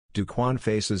Kwon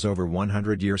faces over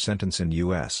 100-year sentence in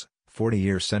US,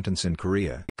 40-year sentence in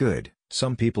Korea. Good,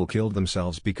 some people killed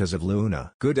themselves because of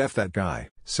Luna. Good F that guy,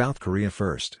 South Korea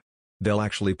first. They'll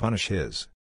actually punish his.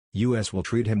 US will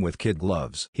treat him with kid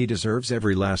gloves. He deserves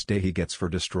every last day he gets for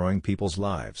destroying people's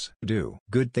lives.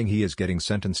 Good thing he is getting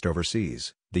sentenced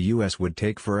overseas. The US would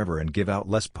take forever and give out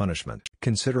less punishment.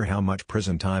 Consider how much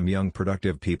prison time young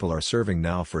productive people are serving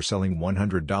now for selling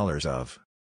 $100 of.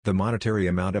 The monetary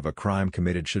amount of a crime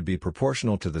committed should be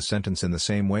proportional to the sentence in the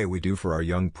same way we do for our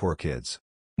young poor kids.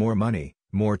 More money,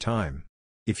 more time.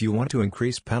 If you want to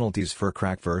increase penalties for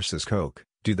crack versus coke,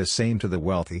 do the same to the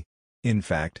wealthy. In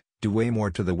fact, do way more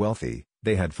to the wealthy.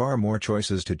 They had far more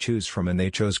choices to choose from and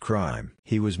they chose crime.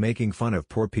 He was making fun of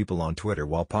poor people on Twitter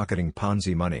while pocketing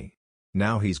Ponzi money.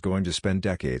 Now he's going to spend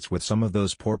decades with some of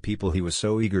those poor people he was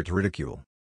so eager to ridicule.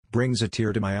 Brings a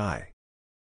tear to my eye.